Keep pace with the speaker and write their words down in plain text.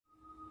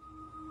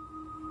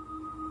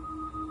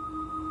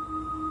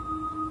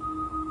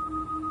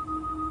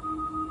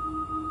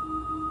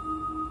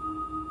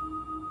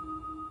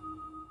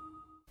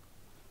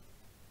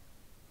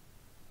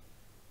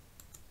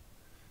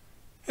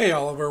Hey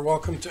Oliver,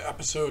 welcome to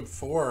episode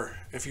 4.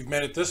 If you've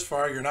made it this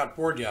far, you're not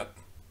bored yet.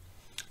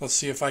 Let's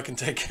see if I can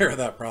take care of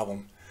that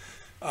problem.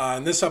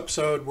 In this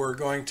episode, we're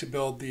going to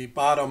build the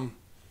bottom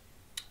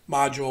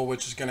module,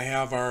 which is going to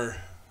have our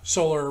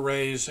solar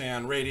arrays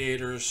and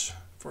radiators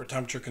for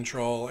temperature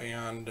control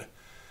and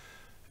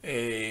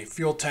a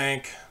fuel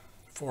tank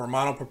for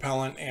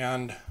monopropellant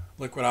and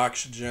liquid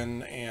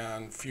oxygen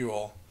and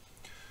fuel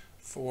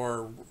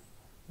for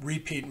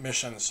repeat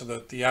missions so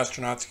that the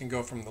astronauts can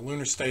go from the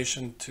lunar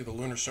station to the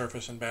lunar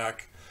surface and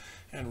back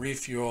and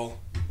refuel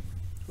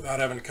without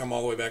having to come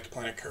all the way back to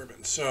planet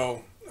Kerbin.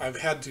 So I've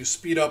had to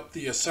speed up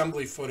the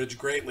assembly footage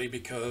greatly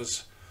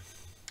because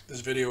this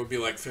video would be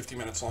like 50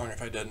 minutes long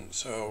if I didn't.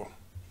 So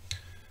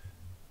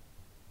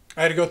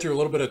I had to go through a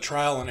little bit of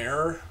trial and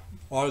error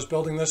while I was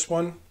building this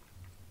one.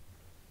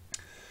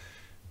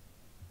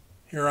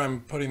 Here I'm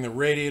putting the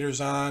radiators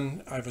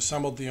on. I've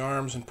assembled the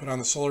arms and put on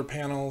the solar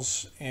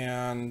panels.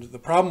 And the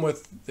problem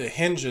with the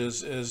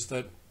hinges is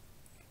that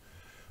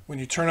when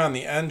you turn on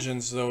the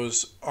engines,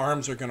 those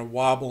arms are going to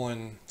wobble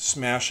and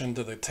smash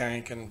into the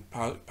tank and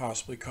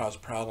possibly cause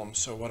problems.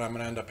 So what I'm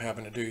going to end up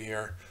having to do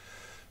here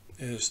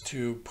is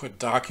to put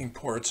docking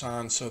ports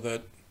on so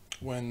that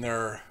when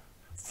they're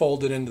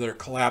folded into their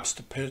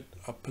collapsed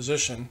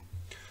position,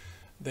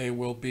 they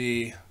will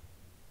be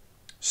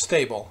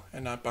stable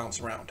and not bounce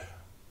around.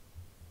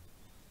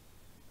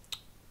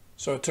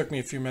 So it took me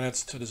a few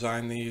minutes to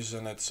design these,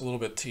 and it's a little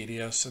bit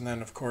tedious. And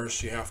then, of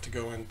course, you have to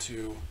go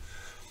into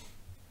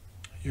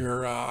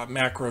your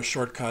macro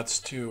shortcuts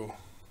to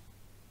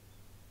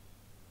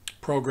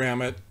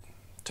program it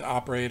to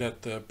operate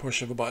at the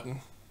push of a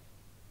button.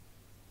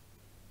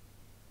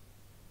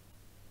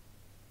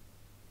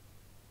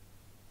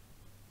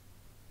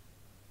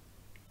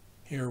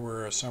 Here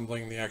we're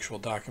assembling the actual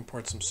docking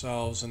ports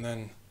themselves and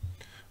then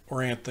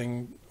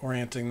orienting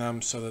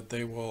them so that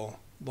they will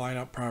line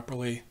up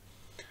properly.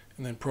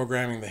 And then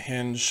programming the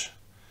hinge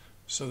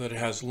so that it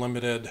has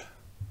limited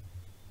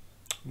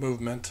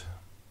movement.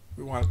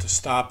 We want it to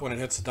stop when it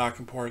hits the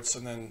docking ports,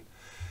 and then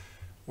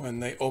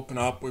when they open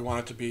up, we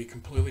want it to be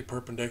completely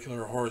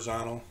perpendicular or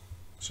horizontal.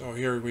 So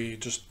here we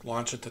just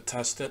launch it to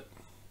test it.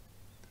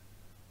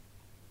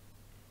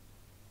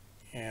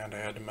 And I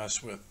had to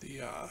mess with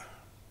the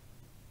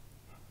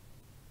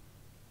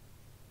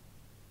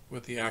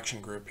action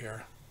group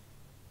here.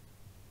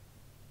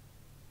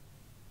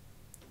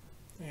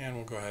 And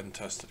we'll go ahead and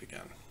test it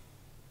again.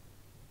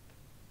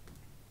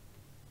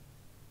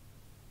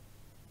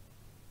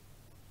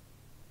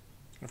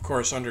 Of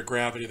course, under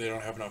gravity, they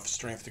don't have enough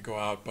strength to go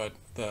out, but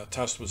the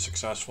test was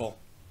successful.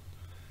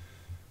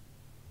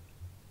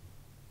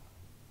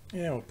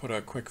 And we'll put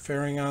a quick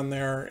fairing on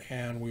there,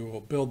 and we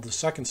will build the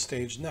second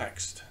stage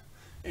next.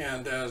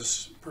 And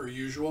as per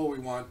usual, we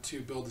want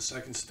to build the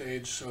second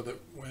stage so that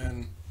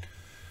when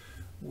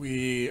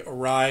we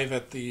arrive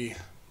at the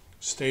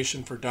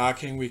station for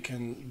docking, we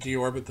can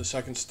deorbit the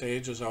second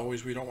stage. As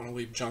always, we don't want to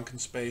leave junk in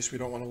space. We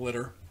don't want to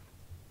litter.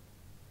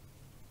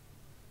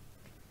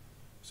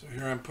 So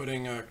here I'm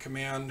putting a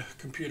command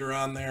computer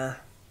on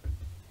there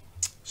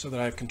so that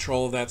I have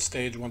control of that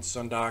stage once it's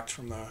undocked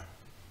from the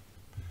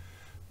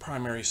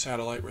primary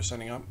satellite we're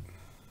sending up.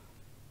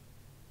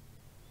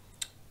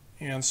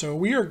 And so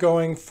we are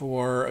going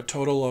for a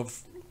total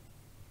of,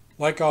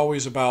 like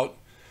always,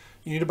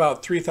 you need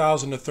about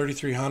 3,000 to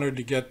 3,300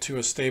 to get to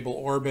a stable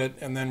orbit,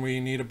 and then we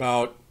need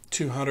about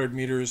 200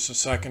 meters a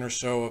second or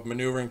so of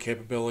maneuvering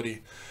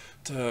capability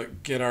to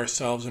get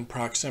ourselves in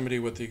proximity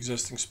with the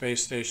existing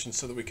space station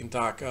so that we can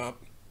dock up.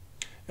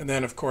 And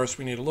then, of course,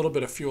 we need a little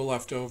bit of fuel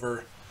left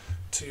over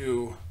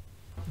to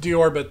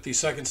deorbit the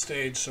second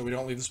stage so we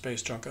don't leave the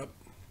space junk up.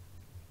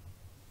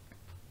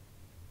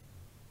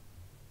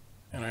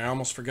 And I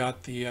almost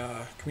forgot the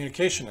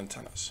communication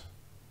antennas.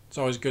 It's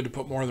always good to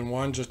put more than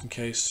one just in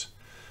case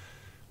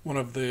one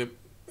of the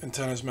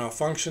antennas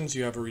malfunctions.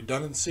 You have a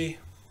redundancy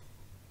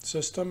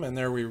system, and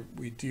there we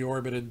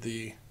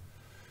deorbited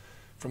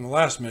from the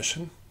last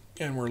mission,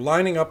 and we're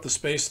lining up the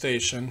space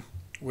station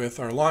with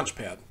our launch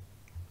pad.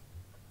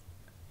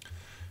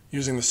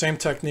 Using the same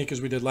technique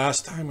as we did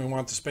last time, we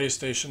want the space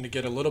station to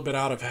get a little bit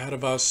out ahead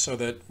of us so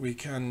that we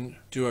can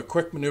do a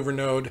quick maneuver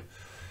node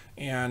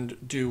and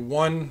do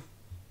one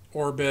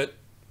orbit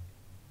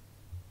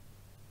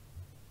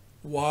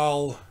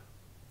while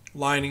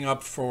lining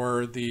up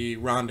for the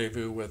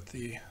rendezvous with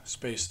the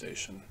space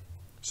station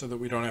so that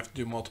we don't have to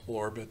do multiple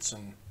orbits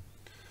and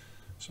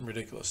some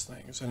ridiculous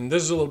things. And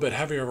this is a little bit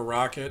heavier of a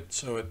rocket,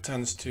 so it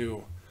tends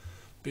to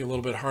be a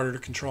little bit harder to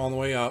control on the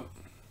way up.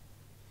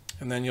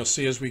 And then you'll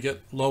see as we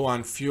get low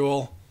on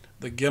fuel,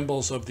 the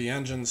gimbals of the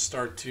engines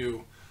start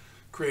to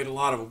create a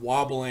lot of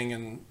wobbling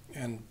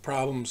and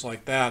problems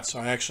like that. So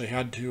I actually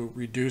had to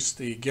reduce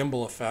the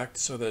gimbal effect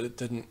so that it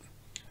didn't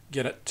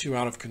get it too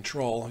out of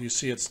control. You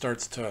see it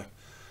starts to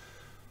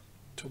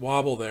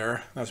wobble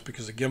there. That's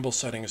because the gimbal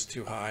setting is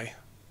too high.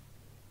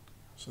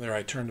 So there,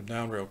 I turned them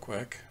down real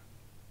quick.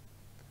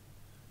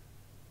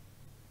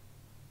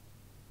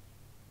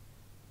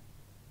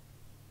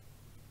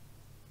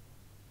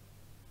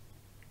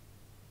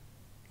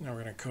 Now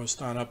we're going to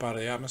coast on up out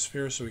of the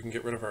atmosphere so we can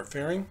get rid of our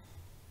fairing.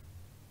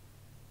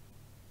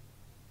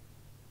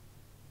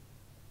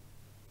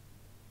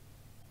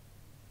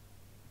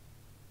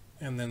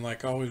 And then,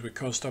 like always, we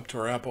coast up to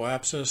our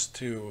apoapsis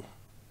to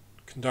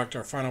conduct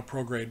our final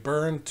prograde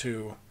burn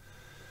to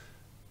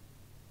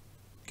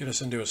get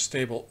us into a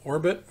stable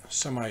orbit,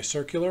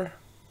 semicircular.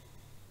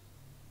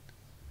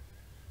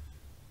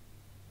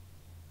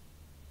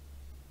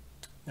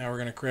 Now we're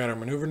going to create our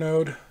maneuver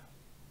node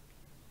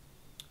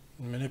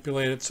and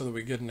manipulate it so that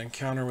we get an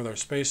encounter with our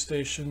space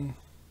station.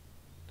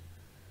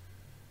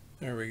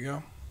 There we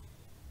go.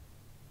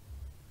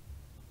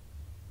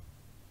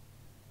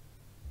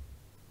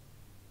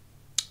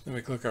 Then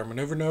we click our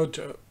maneuver node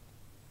to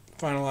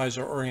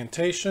finalize our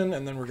orientation,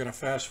 and then we're going to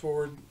fast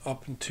forward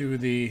up into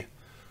the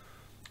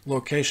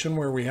location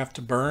where we have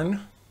to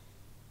burn.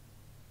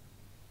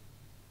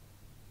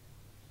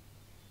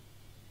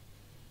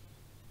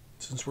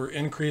 Since we're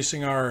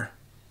increasing our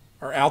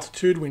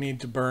altitude, we need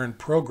to burn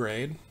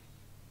prograde.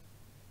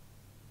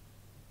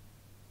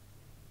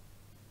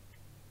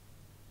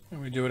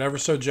 And we do it ever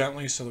so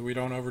gently so that we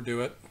don't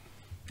overdo it.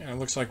 And it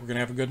looks like we're going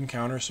to have a good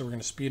encounter, so we're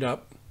going to speed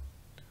up.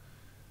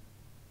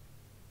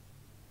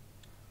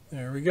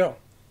 There we go.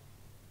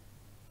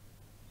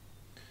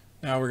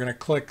 Now we're going to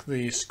click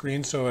the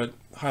screen so it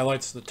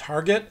highlights the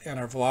target and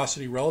our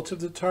velocity relative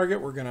to the target.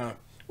 We're going to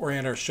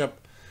orient our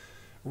ship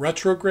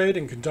retrograde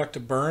and conduct a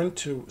burn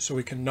so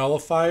we can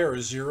nullify or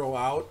zero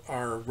out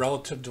our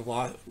relative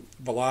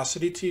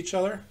velocity to each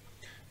other.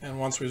 And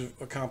once we've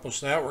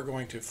accomplished that, we're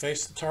going to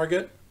face the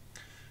target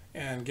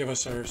and give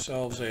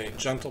ourselves a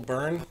gentle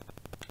burn.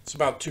 It's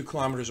about 2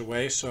 kilometers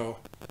away, so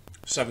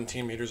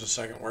 17 meters a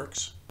second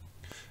works.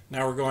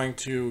 Now we're going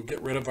to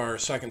get rid of our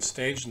second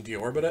stage and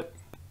deorbit it.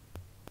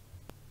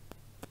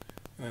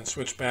 And then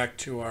switch back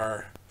to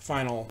our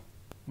final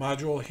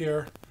module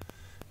here.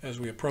 As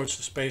we approach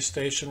the space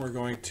station, we're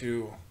going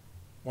to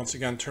once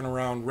again turn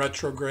around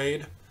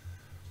retrograde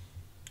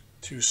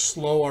to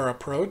slow our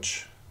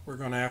approach. We're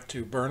going to have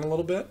to burn a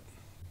little bit.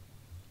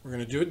 We're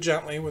going to do it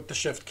gently with the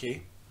shift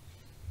key.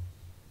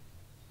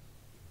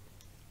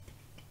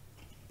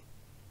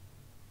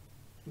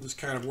 Just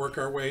kind of work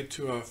our way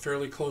to a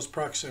fairly close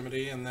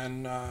proximity, and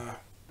then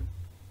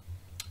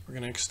we're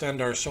going to extend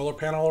our solar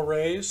panel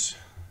arrays.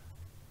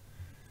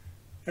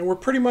 And we're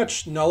pretty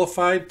much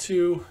nullified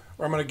to,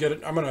 or I'm going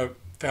to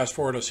fast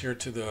forward us here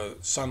to the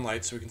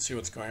sunlight so we can see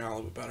what's going on a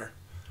little bit better.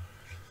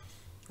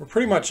 We're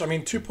pretty much,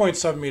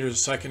 2.7 meters a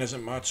second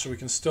isn't much, so we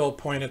can still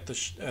point at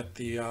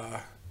the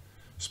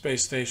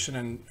space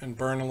station and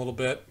burn a little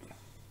bit.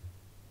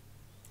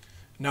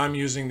 Now I'm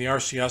using the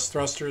RCS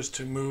thrusters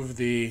to move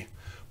the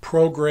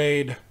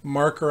prograde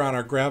marker on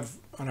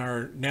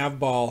our nav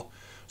ball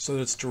so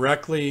that it's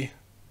directly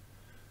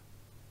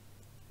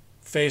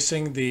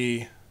facing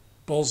the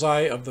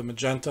bullseye of the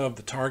magenta of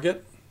the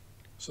target,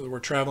 so that we're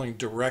traveling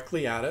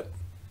directly at it.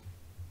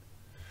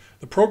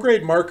 The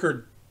prograde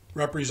marker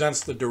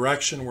represents the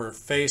direction we're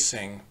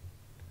facing,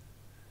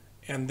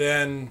 and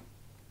then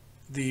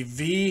the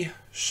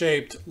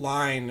V-shaped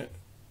line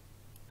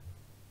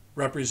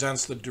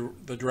represents the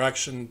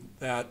direction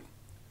that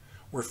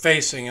we're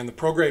facing, and the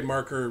prograde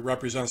marker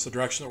represents the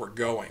direction that we're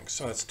going.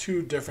 So that's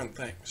 2 different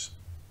things.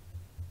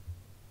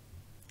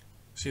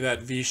 See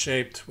that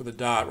V-shaped with a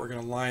dot? We're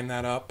going to line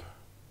that up.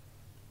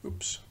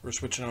 Oops, we're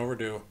switching over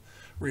to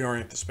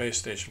reorient the space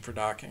station for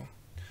docking.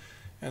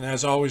 And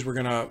as always, we're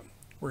going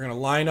to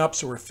line up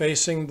so we're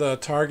facing the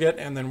target,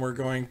 and then we're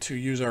going to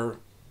use our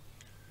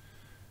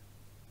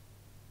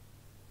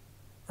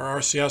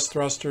RCS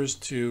thrusters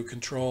to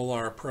control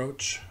our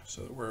approach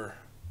so that we're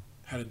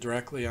headed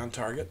directly on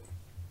target.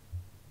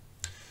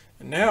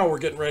 And now we're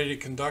getting ready to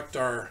conduct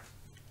our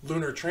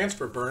lunar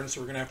transfer burn,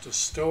 so we're going to have to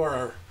stow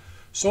our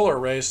solar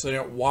arrays so they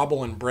don't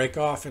wobble and break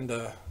off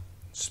into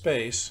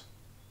space.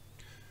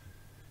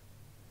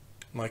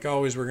 And like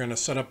always, we're going to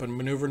set up a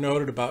maneuver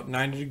node at about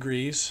 90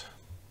 degrees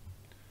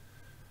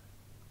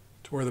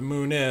to where the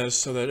moon is,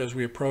 so that as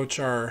we approach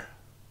our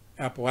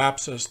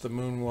apoapsis, the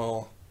moon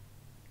will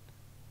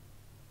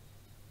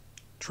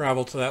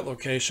travel to that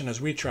location. As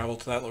we travel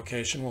to that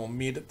location, we'll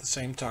meet at the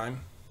same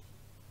time.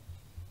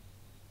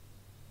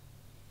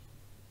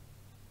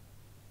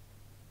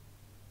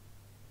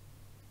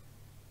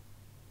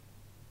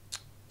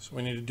 So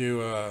we need to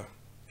do a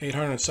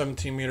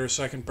 817 meter a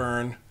second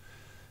burn.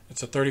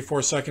 It's a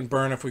 34-second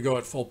burn if we go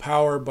at full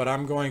power, but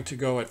I'm going to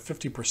go at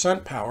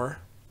 50% power.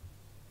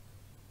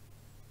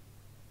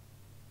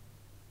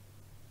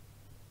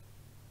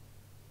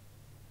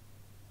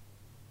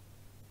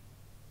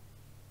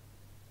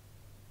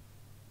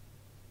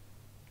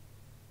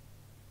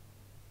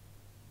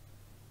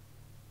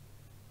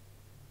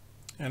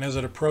 And as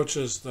it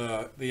approaches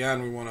the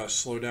end, we want to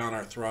slow down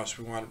our thrust.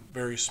 We want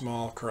very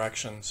small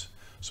corrections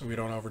so we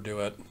don't overdo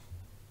it.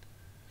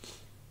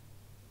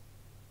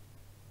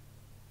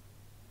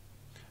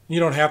 You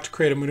don't have to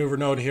create a maneuver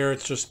node here.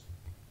 It's just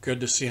good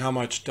to see how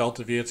much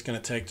delta V it's going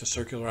to take to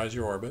circularize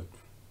your orbit.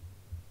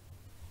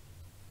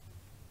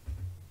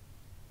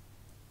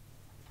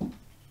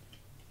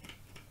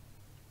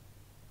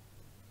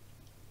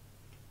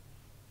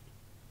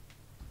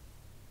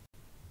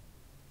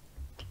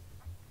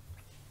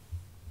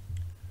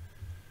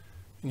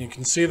 And you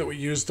can see that we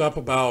used up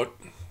about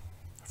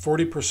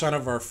 40%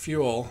 of our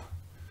fuel,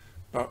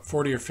 about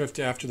 40 or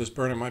 50 after this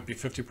burn. It might be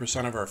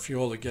 50% of our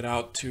fuel to get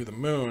out to the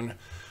moon.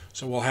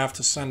 So we'll have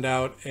to send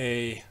out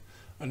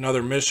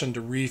another mission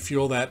to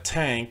refuel that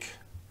tank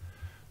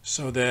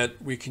so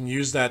that we can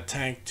use that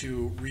tank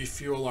to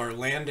refuel our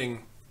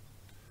landing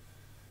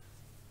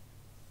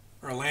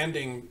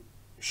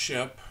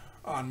ship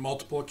on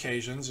multiple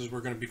occasions, as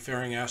we're going to be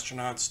ferrying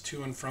astronauts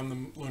to and from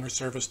the lunar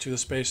surface to the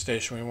space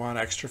station. We want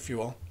extra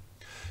fuel.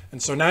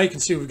 And so now you can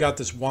see we've got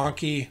this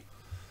wonky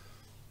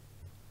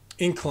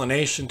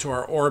inclination to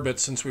our orbit.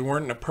 Since we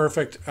weren't in a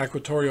perfect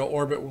equatorial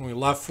orbit when we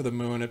left for the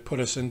moon, it put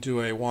us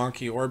into a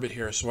wonky orbit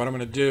here. So what I'm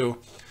going to do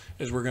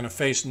is we're going to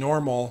face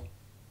normal,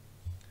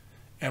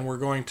 and we're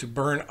going to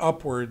burn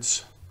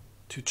upwards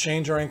to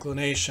change our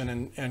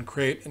inclination and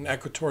create an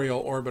equatorial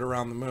orbit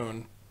around the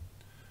moon.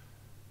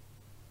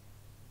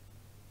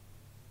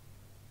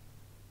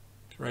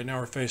 So right now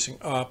we're facing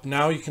up.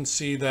 Now you can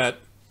see that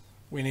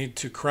we need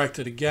to correct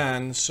it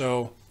again.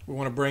 So we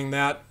want to bring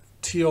that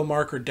teal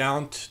marker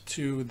down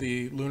to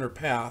the lunar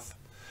path.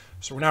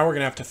 So now we're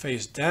going to have to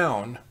face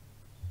down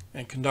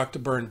and conduct a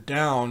burn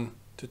down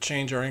to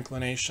change our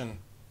inclination,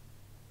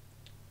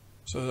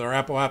 so that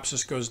our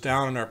apoapsis goes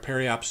down and our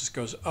periapsis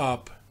goes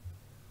up,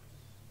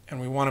 and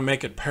we want to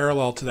make it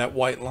parallel to that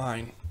white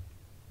line.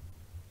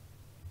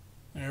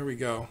 There we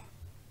go.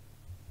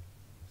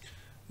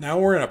 Now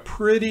we're in a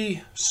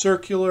pretty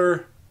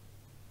circular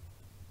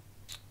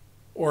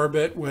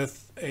orbit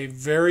with a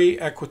very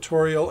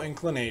equatorial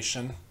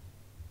inclination.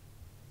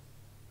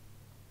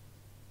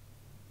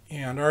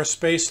 And our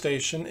space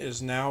station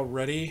is now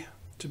ready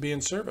to be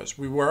in service.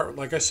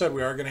 Like I said,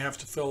 we are going to have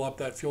to fill up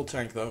that fuel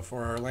tank though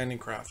for our landing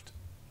craft.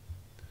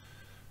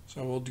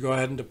 So we'll go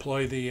ahead and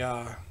deploy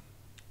the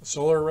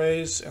solar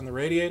arrays and the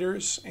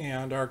radiators,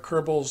 and our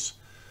Kerbals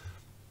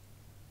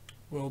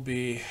will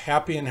be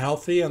happy and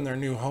healthy in their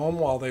new home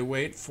while they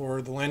wait for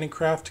the landing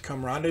craft to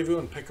come rendezvous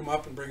and pick them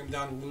up and bring them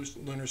down to the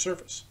lunar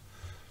surface.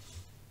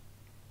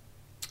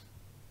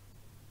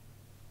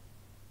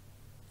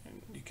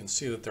 You can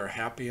see that they're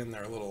happy in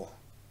their little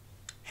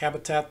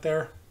habitat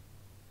there,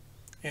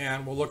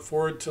 and we'll look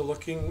forward to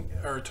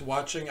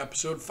watching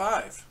episode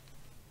 5.